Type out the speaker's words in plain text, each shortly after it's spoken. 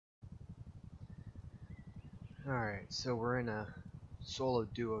Alright, so we're in a solo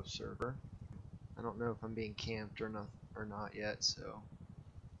duo server. I don't know if I'm being camped or not yet, so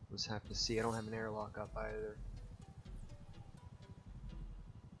we'll just have to see. I don't have an airlock up either.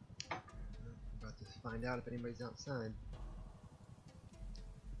 I'm about to find out if anybody's outside.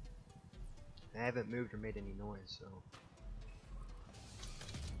 I haven't moved or made any noise, so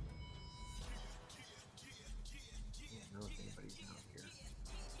I don't know if anybody's out here.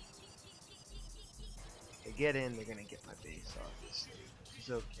 If they get in, they're gonna get my base, obviously. Which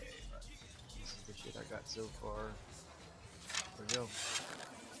is okay, but this is the shit I got so far. There we go.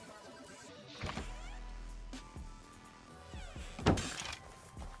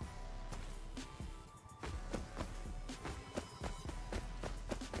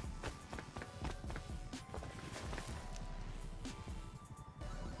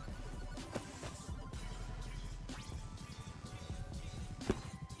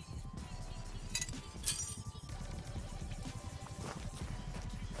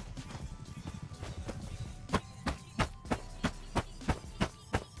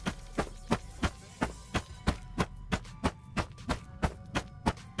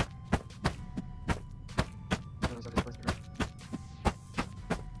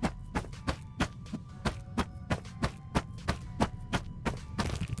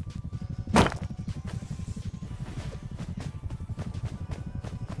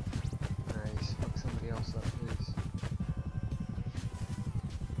 Nice. Fuck somebody else up, please.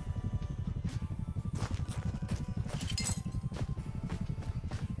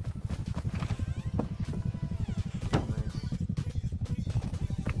 Nice.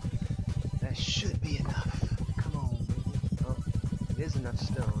 That should be enough. Come on, baby. Oh, it is enough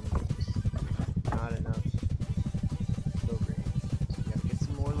stone. It's not enough low grade. So we gotta get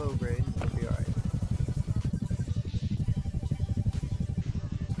some more low grade and we'll be alright.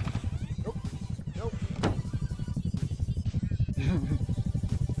 Nope. Nope.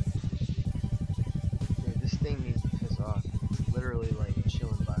 Dude, this thing needs to piss off. It's literally like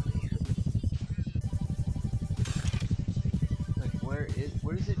chilling by me. Like,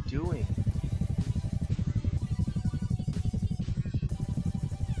 what is it doing?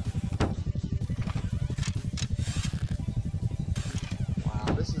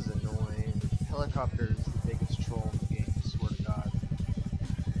 Wow, this is annoying. Helicopter is the biggest troll in the game, I swear to God.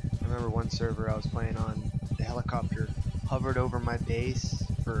 I remember one server I was playing on, the helicopter hovered over my base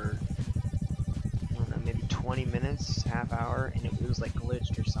for, I don't know, maybe 20 minutes, half hour, and it was like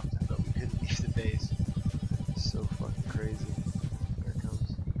glitched or something, but we couldn't leave the base. It's so fucking crazy. Here it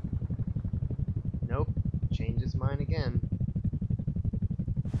comes. Nope, changes mine again.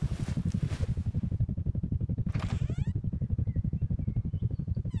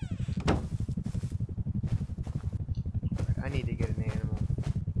 I need to get an animal.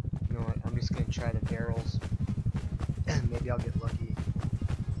 You know what? I'm just gonna try the barrels. Maybe I'll get lucky.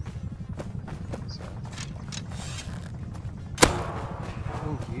 So.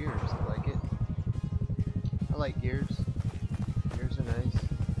 Oh, gears. I like it. I like gears. Gears are nice.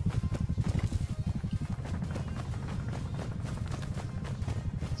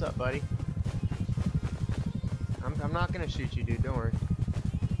 What's up, buddy? I'm not gonna shoot you, dude. Don't worry.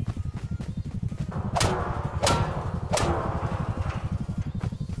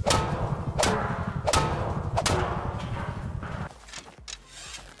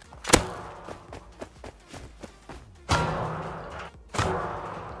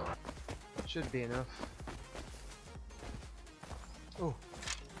 Should be enough. Oh.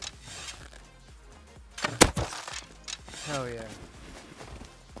 Hell yeah.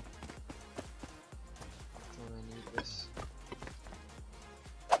 Don't I need this?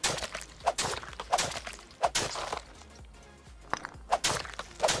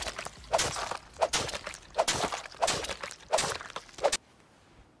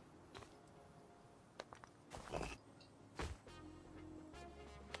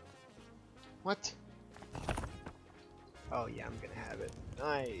 What? Oh yeah, I'm gonna have it.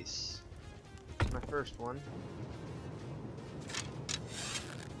 Nice. It's my first one.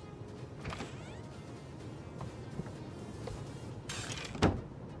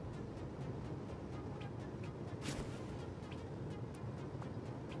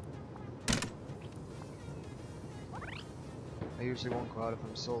 I usually won't go out if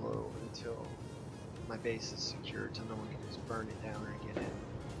I'm solo until my base is secured, so no one can just burn it down or get in.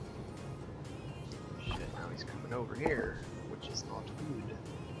 Shit, now he's coming over here, which is not good.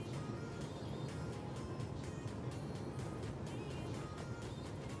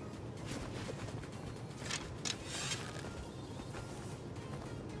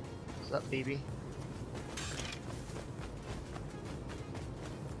 What's up, BB? You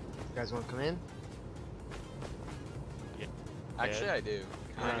guys want to come in? Actually, I do.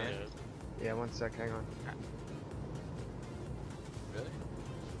 Can I Alright. Yeah, one sec, hang on. Really?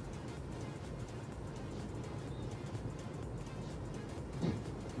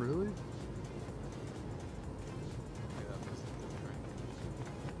 Really? Yeah, that doesn't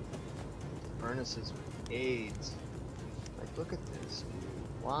Furnaces with AIDS. Like, look at this, dude.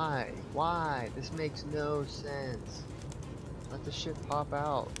 Why? Why? This makes no sense. Let the shit pop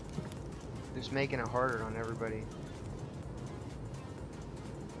out. Just making it harder on everybody.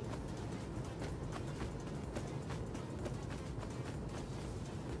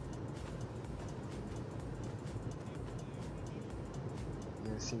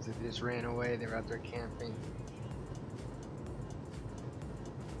 Yeah, it seems like they just ran away. They were out there camping.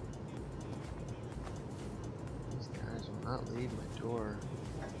 These guys will not leave my door.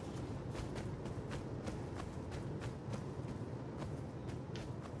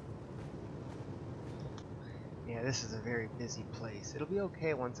 Yeah, this is a very busy place. It'll be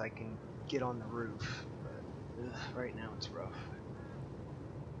okay once I can get on the roof, but right now it's rough.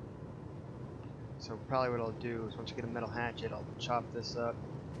 So probably what I'll do is once I get a metal hatchet, I'll chop this up,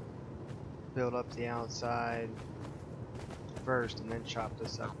 build up the outside first, and then chop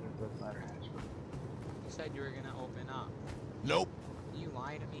this up and build ladder hatchet. You said you were gonna open up. Nope. You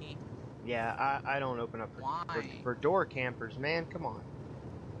lie to me. Yeah, I don't open up for door campers, man. Come on.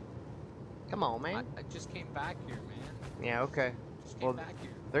 Come on, man. I just came back here, man. Yeah, okay. Just came back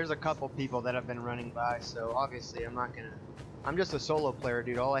here. There's a couple people that have been running by, so obviously I'm not gonna... I'm just a solo player,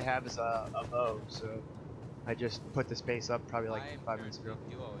 dude. All I have is a bow, so I just put the space up probably like 5 minutes ago.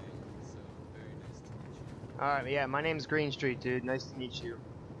 So very nice to meet you. Alright, yeah, my name's Green Street, dude. Nice to meet you.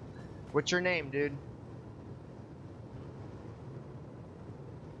 What's your name, dude?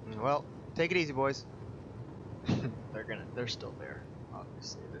 Well, take it easy, boys. They're still there.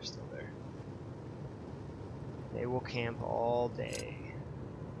 Obviously, they're still there. They will camp all day.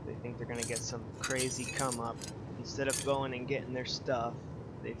 They think they're gonna get some crazy come up. Instead of going and getting their stuff,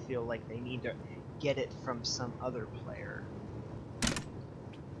 they feel like they need to get it from some other player.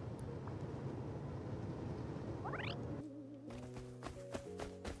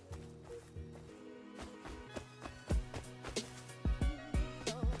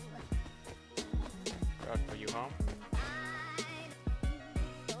 Are you home?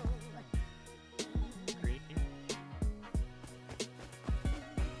 Green?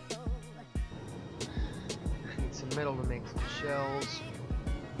 I need some metal to make some shells.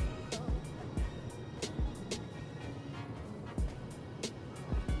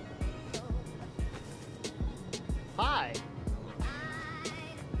 Hi!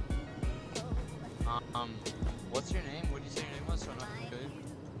 What's your name? What did you say your name was? So I'm not good.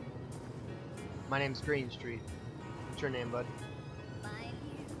 My name's Green Street. What's your name, bud?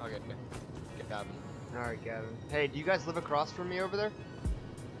 Okay, Gavin. Alright, Gavin. Hey, do you guys live across from me over there?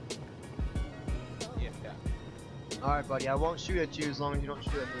 Yeah. Alright, buddy, I won't shoot at you as long as you don't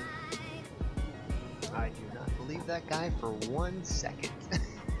shoot at me. I do not believe that guy for 1 second.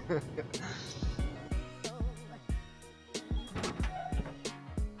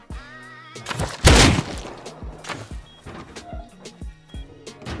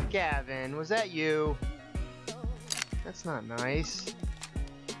 Gavin, was that you? That's not nice.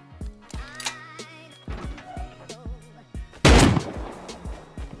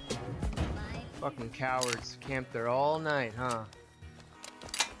 Fucking cowards camped there all night, huh?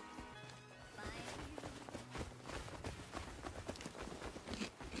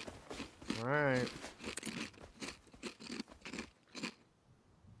 Alright.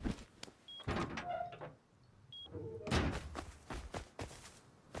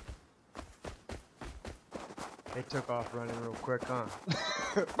 They took off running real quick, huh?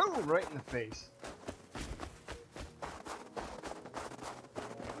 Boom! Right in the face.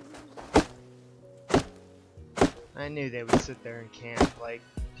 I knew they would sit there and camp. Like,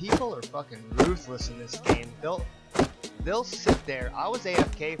 people are fucking ruthless in this game. They'll sit there. I was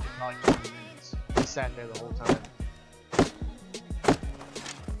AFK for probably 20 minutes. They sat there the whole time.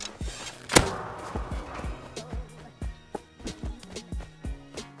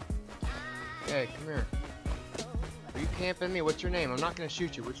 Hey, come here. Are you camping me? What's your name? I'm not gonna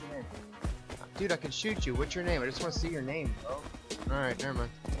shoot you. What's your name? Dude, I can shoot you. What's your name? I just want to see your name, bro. Alright, never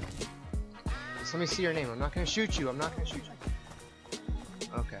mind. Just let me see your name. I'm not gonna shoot you. I'm not gonna shoot you.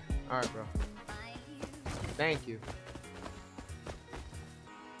 Okay. Alright, bro. Thank you.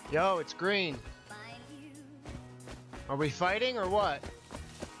 Yo, it's Green. Are we fighting or what?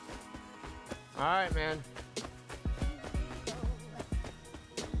 Alright, man.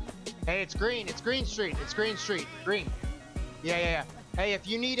 Hey, it's Green. It's Green Street. It's Green Street. Green. Yeah. Hey, if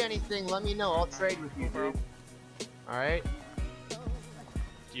you need anything, let me know. I'll trade with you, dude. Alright?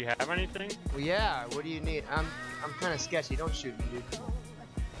 Do you have anything? Well, yeah. What do you need? I'm kind of sketchy. Don't shoot me, dude.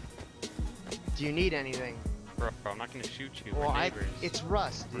 Do you need anything? Bro, I'm not gonna shoot you. Well, We're neighbors. it's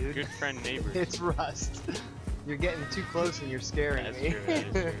Rust, We're dude. good friend neighbors. It's Rust. You're getting too close and you're scaring That's me. true, that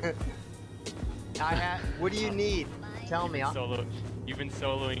is true. What do you need? Tell me. You've been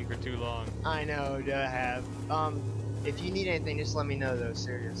soloing for too long. I know, I have. If you need anything, just let me know though,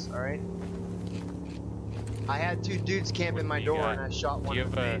 serious, alright? I had 2 dudes camping my door and I shot one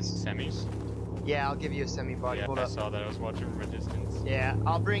in the face. Do you have semis? Yeah, I'll give you a semi-body. Yeah, Hold I up. saw that. I was watching from a distance. Yeah,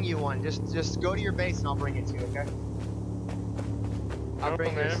 I'll bring you one. Just go to your base and I'll bring it to you, okay? I'll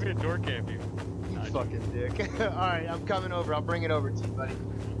bring man, this. I'm gonna door camp you. You fucking dick. Alright, I'm coming over. I'll bring it over to you, buddy.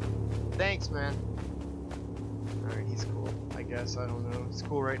 Thanks, man. Alright, he's cool. I guess. I don't know. He's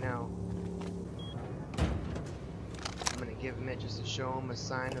cool right now. I'm gonna give him it just to show him a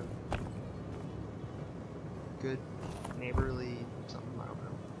sign of good neighborly something.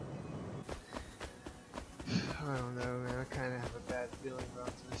 I don't know, man. I kind of have a bad feeling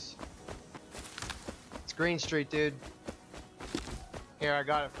about this. It's Green Street, dude. Here, I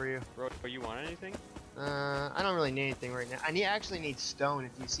got it for you. Bro, you want anything? I don't really need anything right now. I actually need stone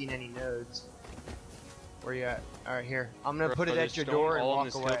if you've seen any nodes. Where you at? Alright, here. I'm gonna put it at your door and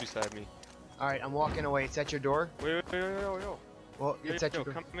walk away. Beside me. Alright, I'm walking away. It's at your door? Wait. Well, it's at your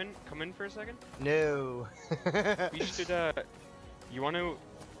door. Come in for a second? No. We should, you wanna...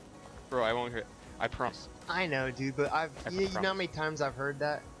 Bro, I won't hurt. I promise. I know, dude, but you know how many times I've heard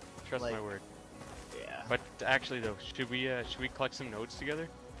that? Trust like, my word. Yeah. But actually though, should we collect some nodes together?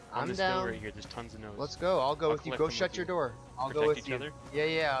 On I'm this down. hill right here, there's tons of nodes. Let's go. I'll go with you. Go shut your door. I'll go with you. Other?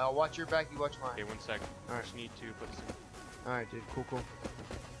 Yeah. I'll watch your back. You watch mine. Okay, 1 second. All right. Just need to put this in. All right, dude. Cool.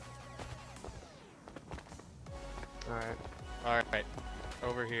 All right. All right.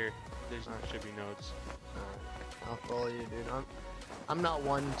 Over here, there should be nodes. All right. I'll follow you, dude. I'm not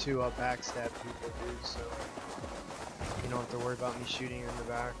one to backstab people, dude. So you don't have to worry about me shooting you in the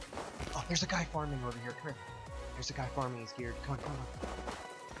back. Oh, there's a guy farming over here. Come here. There's a guy farming. He's geared. Come on.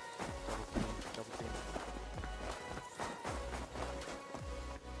 Double team.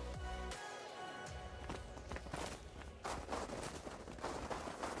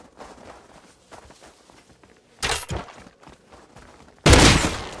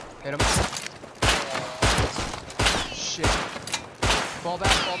 Hit him. Shit. Fall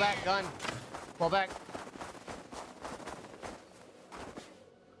back, gun. Fall back.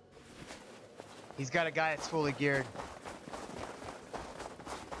 He's got a guy that's fully geared.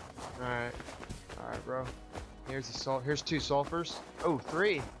 Alright, bro. Here's 2 sulfurs. Oh,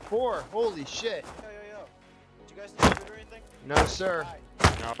 3, 4. Holy shit. Yo. Did you guys need food or anything? No, sir.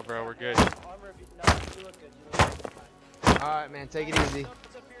 No, bro, we're good. Armor, you look good. You look good. Alright, man, take it easy.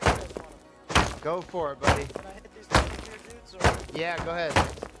 What's up here? You guys want 'em? Go for it, buddy. Can I hit these guys here, dudes? Or Yeah, go ahead.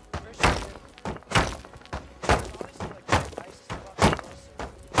 where's your dude? Honestly, like, the nicest fucking person.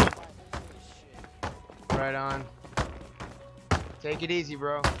 Holy shit. Right on. Take it easy,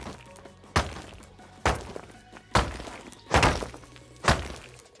 bro.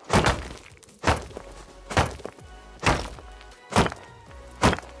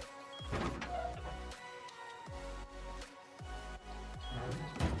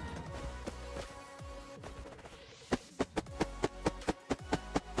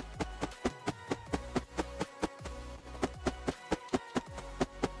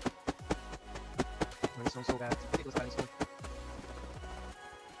 This one's so bad. Ridiculous bad, this one.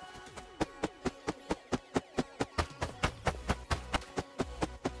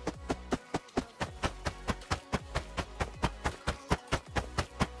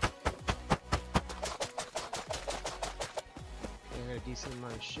 I got a decent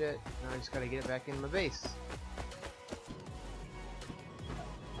amount of shit. Now I just gotta get it back in my base.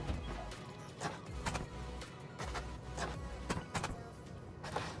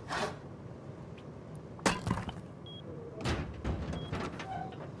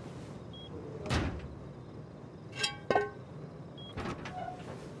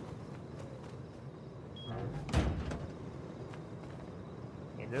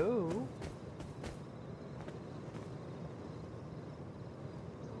 Hello?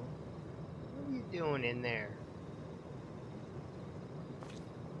 What are you doing in there?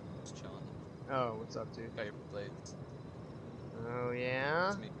 Just chilling. Oh, what's up, dude? Got your blades. Oh, yeah?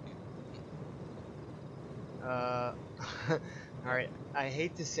 It's me. Alright, I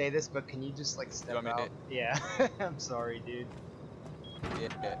hate to say this, but can you just, like, step want me out? Yeah, I'm sorry, dude.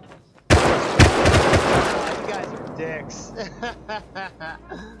 Yeah. You guys are dicks.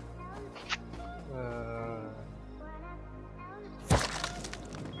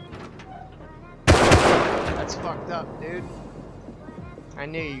 That's fucked up, dude. I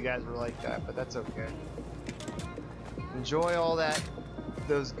knew you guys were like that, but that's okay. Enjoy all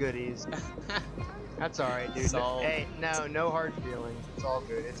those goodies. That's alright, dude. Solved. Hey, no hard feelings. It's all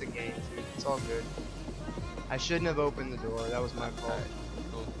good. It's a game, dude. It's all good. I shouldn't have opened the door. That was my fault. Alright,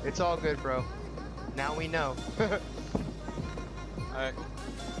 cool. It's all good, bro. Now we know. Alright.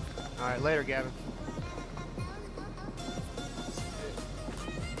 Alright, later, Gavin.